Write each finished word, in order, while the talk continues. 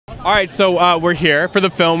All right, so we're here for the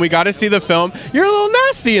film. We got to see the film. You're a little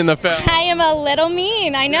nasty in the film. I am a little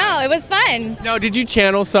mean. I know. It was fun. Now, did you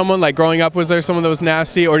channel someone, like growing up, was there someone that was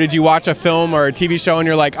nasty? Or did you watch a film or a TV show and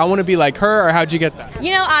you're like, I want to be like her? Or how'd you get that?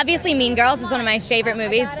 You know, obviously Mean Girls is one of my favorite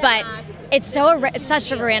movies, but it's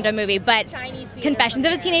such a random movie. But Confessions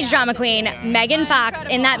of a Teenage Drama Queen, Megan Fox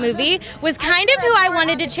in that movie was kind of who I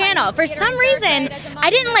wanted to channel. For some reason, I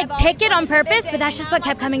didn't like pick it on purpose, but that's just what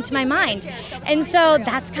kept coming to my mind. And so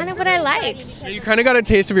that's kind of what I liked. You kind of got a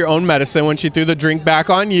taste of your own medicine when she threw the drink back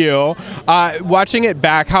on you. Watching it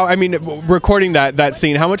back, recording that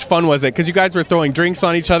scene, how much fun was it? Because you guys were throwing drinks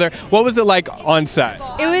on each other. What was it like on set?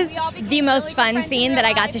 It was the most fun scene that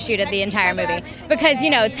I got to shoot at the entire movie. Because, you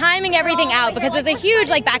know, timing everything out, because it was a huge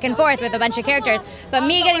like back and forth with a bunch of characters, but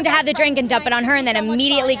me getting to have the drink and dump it on her and then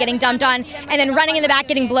immediately getting dumped on and then running in the back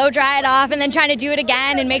getting blow dried off and then trying to do it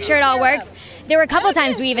again and make sure it all works. There were a couple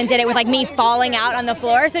times we even did it with like me falling out on the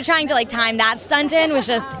floor, so trying to like time that stunt in was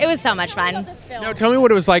it was so much fun. Now tell me what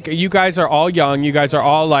it was like. You guys are all young, you guys are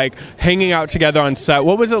all like hanging out together on set.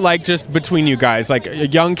 What was it like just between you guys? Like a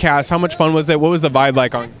young cast, how much fun was it? What was the vibe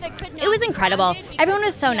like on set? It was incredible. Everyone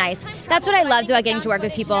was so nice. That's what I loved about getting to work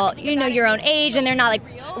with people, you know, your own age, and they're not like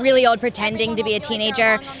really old pretending to be a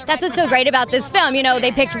teenager. That's what's so great about this film. You know,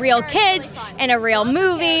 they picked real kids in a real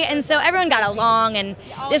movie, and so everyone got along, and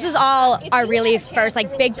this was all our really first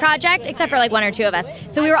like big project, except for like one or two of us.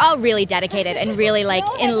 So we were all really dedicated and really like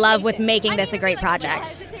in love with making this a great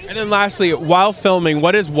project. And then lastly, while filming,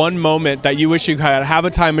 what is one moment that you wish you could have a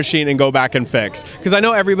time machine and go back and fix? Because I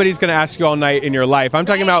know everybody's going to ask you all night in your life. I'm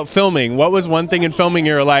talking about filming. What was one thing in filming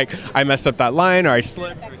you're like, I messed up that line or I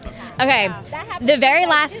slipped or something? Okay, the very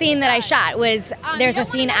last scene that I shot was, there's a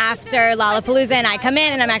scene after Lollapalooza and I come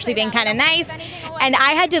in and I'm actually being kind of nice, and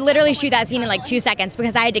I had to literally shoot that scene in like 2 seconds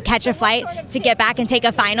because I had to catch a flight to get back and take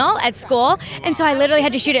a final at school, and so I literally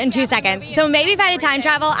had to shoot it in 2 seconds. So maybe if I had to time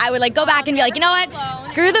travel, I would like go back and be like, you know what,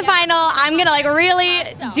 screw the final, I'm gonna like really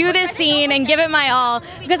do this scene and give it my all,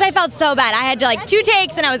 because I felt so bad. I had to like 2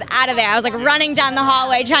 takes and I was out of there. I was like running down the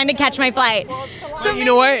hallway trying to catch my flight. So you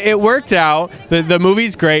know what, it worked out. The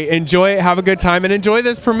movie's great. Enjoy it, have a good time, and enjoy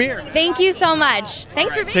this premiere. Thank you so much.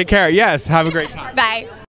 Thanks for being here. Take care. Yes, have a great time. Bye.